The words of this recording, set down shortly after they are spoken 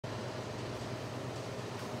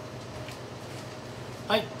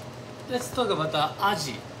はい、let's talk about the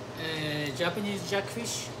aji, Japanese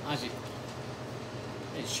jackfish aji.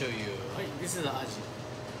 Let me show you. Right, this is the aji.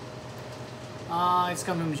 It's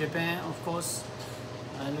coming from Japan, of course.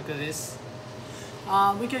 Look at this.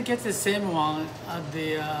 We can get the same one at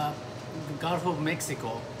the Gulf of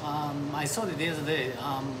Mexico. I saw it the other day.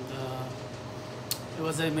 It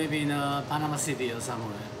was maybe in Panama City or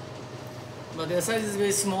somewhere. But their size is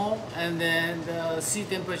very small, and then the sea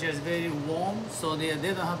temperature is very warm, so they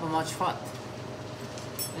don't have much fat.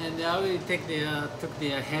 And they already took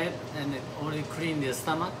their head and already cleaned their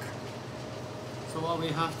stomach. So what we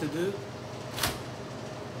have to do,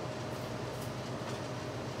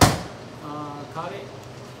 cut it.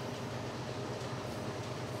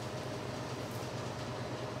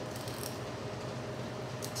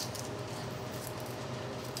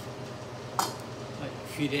 Like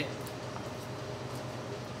fillet.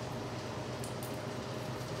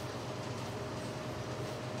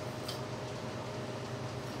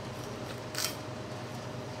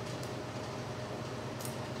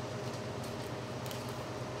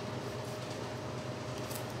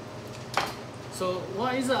 So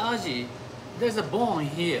what is the aji? There's a bone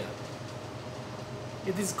here.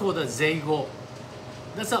 It is called a zeigo.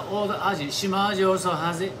 That's an old aji. Shima aji also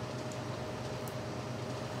has it.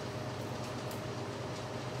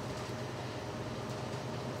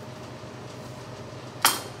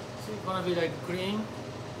 So it's gonna be like green.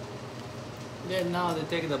 Then now they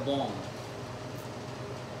take the bone.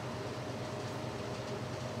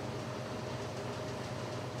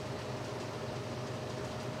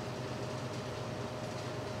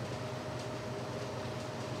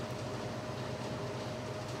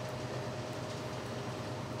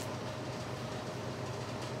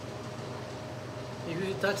 If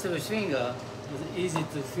you touch the finger, it's easy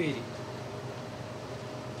to feel it.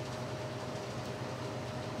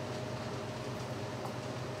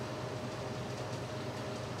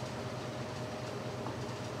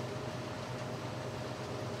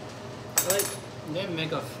 Right, then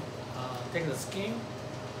take the skin.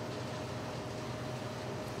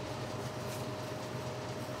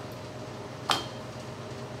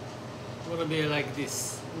 Gonna be like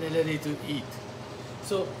this, ready to eat.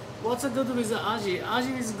 So what's good with the aji?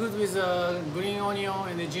 Aji is good with green onion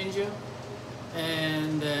and the ginger,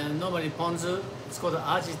 and normally ponzu. It's called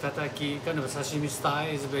aji tataki, kind of sashimi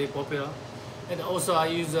style. Is very popular. And also I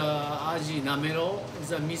use aji namero.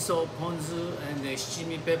 It's a miso, ponzu, and the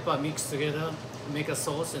shichimi pepper mixed together, make a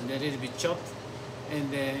sauce, and then a little bit chopped,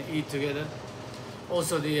 and then eat together.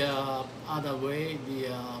 Also the other way,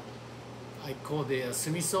 I call the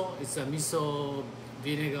sumiso. It's a miso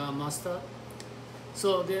vinegar mustard.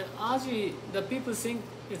 So the aji, the people think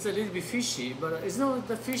it's a little bit fishy, but it's not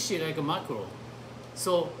the fishy like a mackerel.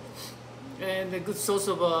 So, and the good source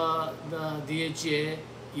of the DHA,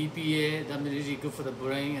 EPA, that is really good for the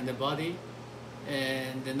brain and the body,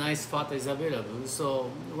 and the nice fat is available. So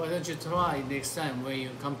why don't you try next time when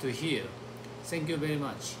you come to here? Thank you very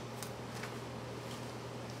much.